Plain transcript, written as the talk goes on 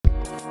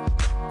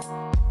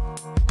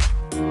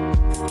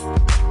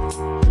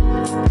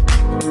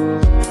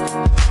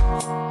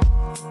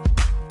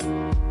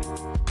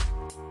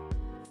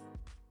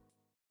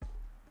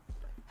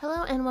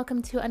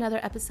welcome to another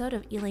episode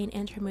of Elaine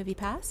and Her Movie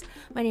Pass.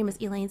 My name is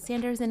Elaine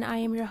Sanders and I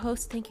am your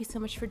host. Thank you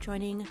so much for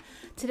joining.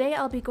 Today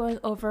I'll be going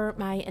over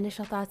my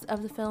initial thoughts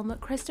of the film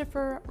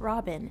Christopher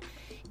Robin.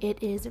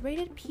 It is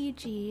rated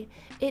PG.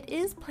 It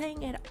is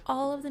playing at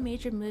all of the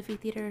major movie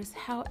theaters.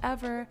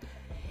 However,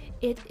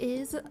 it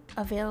is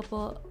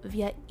available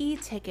via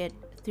e-ticket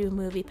through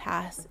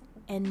MoviePass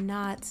and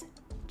not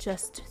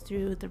just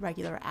through the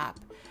regular app.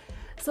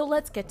 So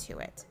let's get to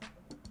it.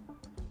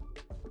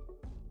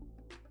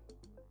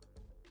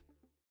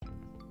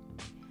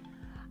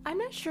 I'm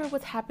not sure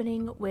what's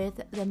happening with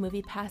the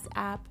MoviePass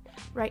app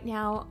right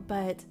now,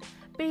 but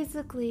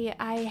basically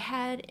I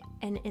had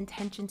an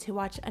intention to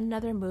watch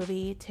another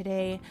movie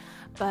today,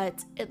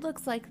 but it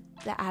looks like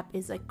the app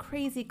is like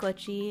crazy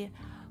glitchy,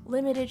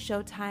 limited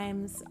show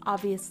times,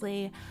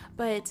 obviously,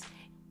 but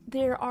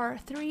there are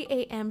 3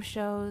 a.m.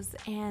 shows,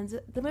 and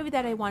the movie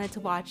that I wanted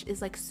to watch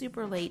is like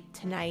super late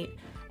tonight,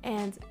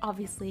 and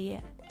obviously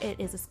it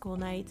is a school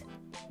night.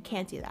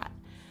 Can't do that.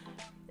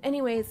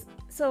 Anyways,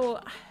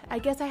 so I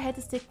guess I had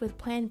to stick with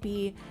plan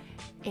B,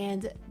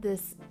 and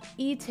this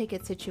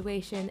e-ticket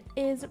situation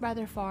is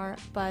rather far,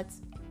 but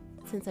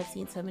since I've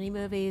seen so many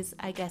movies,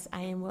 I guess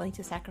I am willing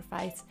to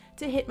sacrifice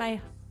to hit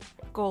my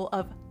goal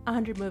of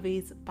 100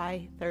 movies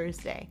by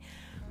Thursday.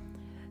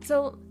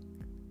 So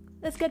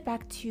let's get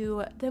back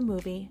to the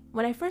movie.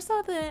 When I first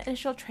saw the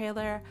initial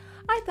trailer,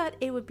 I thought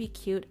it would be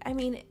cute. I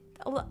mean,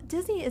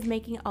 Disney is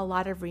making a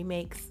lot of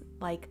remakes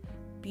like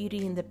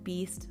Beauty and the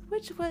Beast,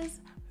 which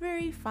was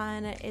very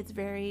fun. It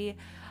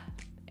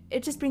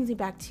just brings me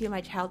back to my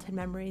childhood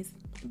memories.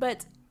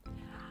 But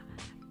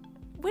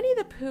Winnie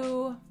the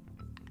Pooh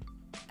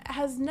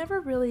has never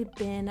really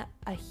been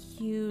a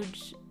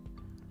huge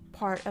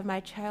part of my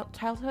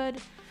childhood.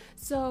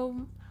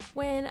 So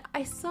when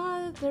I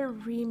saw the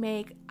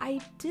remake,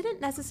 I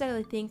didn't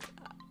necessarily think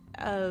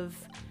of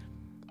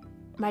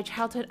my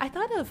childhood. I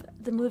thought of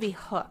the movie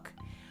Hook,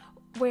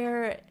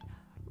 where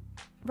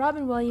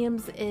Robin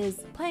Williams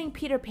is playing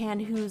Peter Pan,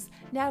 who's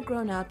now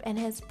grown up and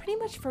has pretty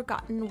much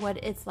forgotten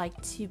what it's like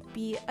to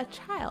be a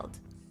child.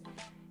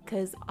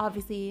 Because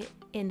obviously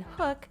in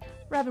Hook,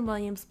 Robin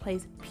Williams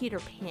plays Peter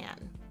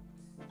Pan.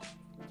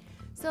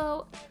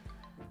 So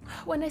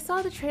when I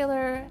saw the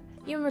trailer,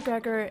 Ewan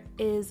McGregor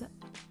is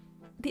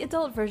the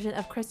adult version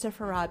of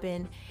Christopher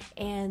Robin,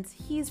 and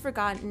he's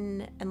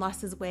forgotten and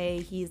lost his way.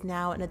 He's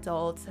now an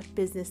adult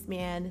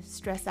businessman,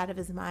 stressed out of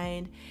his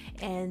mind,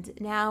 and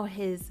now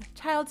his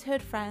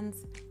childhood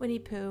friends, Winnie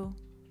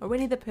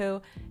the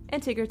Pooh,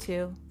 and Tigger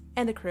too,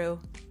 and the crew,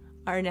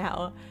 are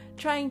now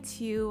trying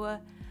to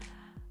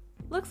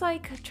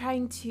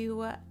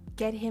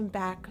get him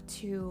back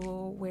to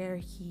where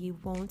he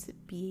won't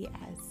be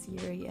as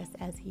serious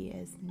as he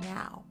is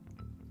now.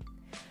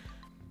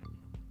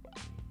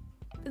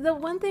 The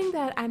one thing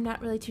that I'm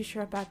not really too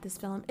sure about this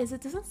film is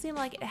it doesn't seem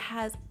like it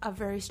has a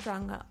very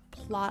strong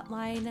plot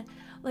line.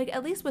 Like,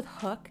 at least with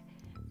Hook,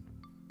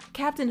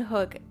 Captain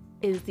Hook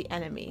is the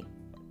enemy,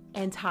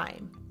 and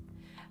time.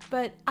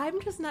 But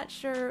I'm just not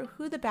sure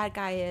who the bad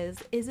guy is.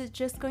 Is it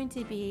just going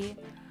to be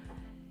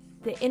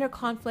the inner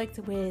conflict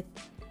with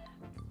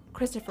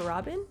Christopher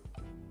Robin?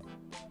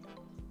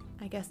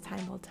 I guess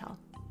time will tell.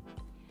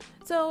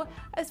 So,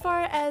 as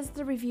far as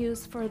the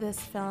reviews for this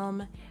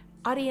film,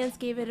 audience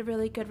gave it a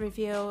really good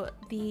review.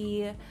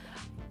 The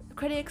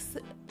critics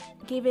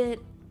gave it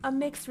a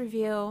mixed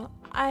review.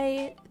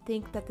 I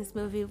think that this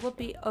movie will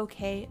be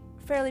okay,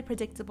 fairly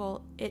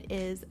predictable. It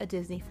is a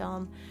Disney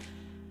film.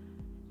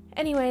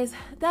 Anyways,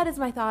 that is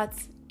my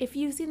thoughts. If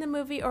you've seen the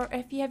movie or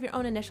if you have your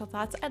own initial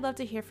thoughts, I'd love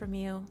to hear from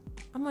you.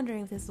 I'm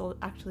wondering if this will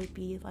actually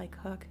be like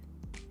Hook.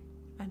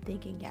 I'm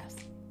thinking yes.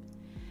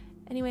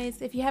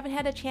 Anyways, if you haven't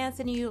had a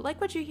chance and you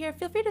like what you hear,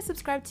 feel free to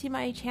subscribe to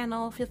my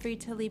channel. Feel free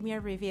to leave me a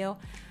review.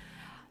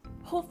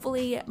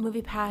 Hopefully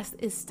MoviePass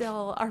is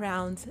still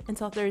around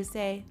until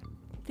Thursday.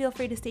 Feel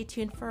free to stay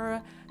tuned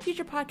for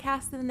future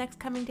podcasts in the next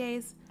coming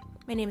days.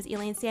 My name is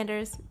Elaine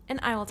Sanders, and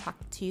I will talk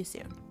to you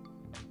soon.